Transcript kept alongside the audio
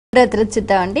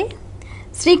చూద్దామండి.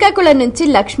 శ్రీకాకుళం నుంచి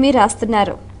లక్ష్మి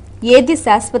రాస్తున్నారు. ఏది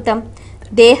శాశ్వతం,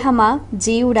 దేహమా,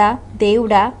 జీవుడా,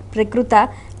 దేవుడా, ప్రకృత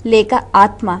లేక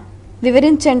ఆత్మ,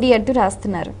 వివరించండి అంటూ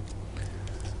రాస్తున్నారు.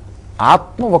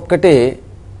 ఆత్మ ఒక్కటే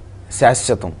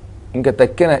శాశ్వతం. ఇంకా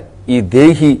తక్కిన ఈ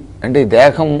దేహి అంటే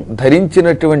దేహం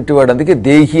ధరించినటువంటి వాడు, అందుకే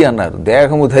దేహి అన్నారు.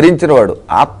 దేహము ధరించిన వాడు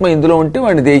ఆత్మ ఇందులో ఉంటే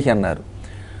వాడిని దేహి అన్నారు.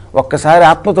 ఒక్కసారి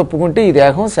ఆత్మ తప్పుకుంటే ఈ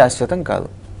దేహం శాశ్వతం కాదు.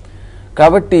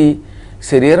 కాబట్టి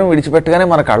శరీరం విడిచిపెట్టగానే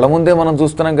మన కళ్ళ ముందే మనం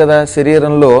చూస్తున్నాం కదా,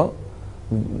 శరీరంలో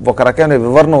ఒక రకమైన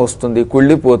వివరణ వస్తుంది,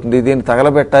 కుళ్ళిపోతుంది, దీన్ని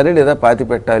తగలబెట్టాలి లేదా పాతి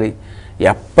పెట్టాలి.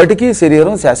 ఎప్పటికీ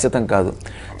శరీరం శాశ్వతం కాదు.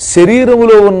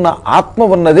 శరీరములో ఉన్న ఆత్మ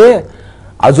ఉన్నదే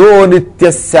అజో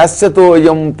నిత్య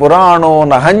శాశ్వతోయం పురాణో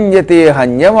నహన్యతే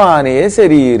హన్యమానే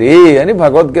శరీరే అని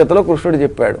భగవద్గీతలో కృష్ణుడు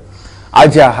చెప్పాడు.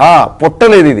 అజహ,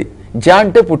 పుట్టలేదు. ఇది జ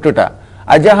అంటే పుట్టుట,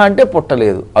 అజహ అంటే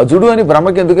పుట్టలేదు. అజుడు అని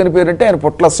బ్రహ్మకి ఎందుకని పేరంటే ఆయన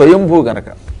పుట్ల స్వయంభూ గనక.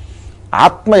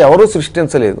 ఆత్మ ఎవరూ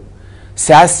సృష్టించలేదు.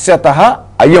 శాశ్వత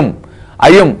అయం,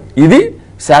 అయం ఇది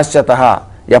శాశ్వత,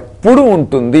 ఎప్పుడూ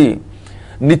ఉంటుంది.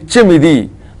 నిత్యం ఇది,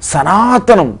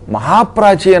 సనాతనం,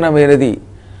 మహాప్రాచీనమైనది,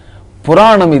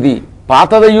 పురాణం ఇది,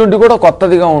 పాతదయ్యుండి కూడా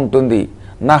కొత్తదిగా ఉంటుంది.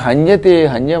 నా హన్యతే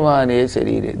హన్యమానే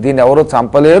శరీరే, దీన్ని ఎవరో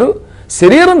చంపలేరు.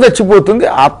 శరీరం చచ్చిపోతుంది,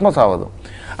 ఆత్మ సావదు.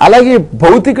 అలాగే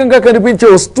భౌతికంగా కనిపించే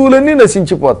వస్తువులన్నీ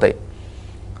నశించిపోతాయి.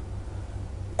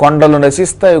 కొండలు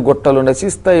నశిస్తాయి, గుట్టలు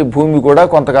నశిస్తాయి, భూమి కూడా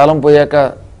కొంతకాలం పోయాక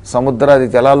సముద్రాది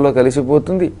జలాల్లో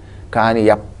కలిసిపోతుంది. కానీ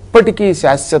ఎప్పటికీ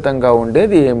శాశ్వతంగా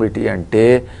ఉండేది ఏమిటి అంటే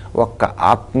ఒక్క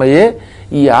ఆత్మయే.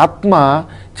 ఈ ఆత్మ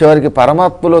చివరికి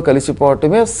పరమాత్మలో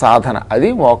కలిసిపోవటమే సాధన, అది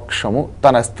మోక్షము.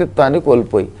 తన అస్తిత్వాన్ని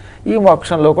కోల్పోయి, ఈ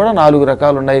మోక్షంలో కూడా 4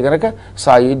 రకాలు ఉన్నాయి కనుక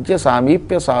సాయుజ్య,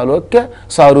 సామీప్య, సాలోక్య,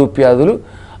 సారూప్యాదులు.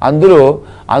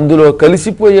 అందులో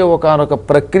కలిసిపోయే ఒకానొక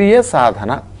ప్రక్రియ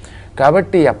సాధన.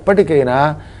 కాబట్టి ఎప్పటికైనా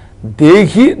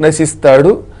దేహి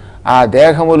నశిస్తాడు, ఆ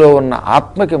దేహములో ఉన్న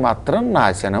ఆత్మకి మాత్రం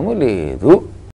నాశనము లేదు.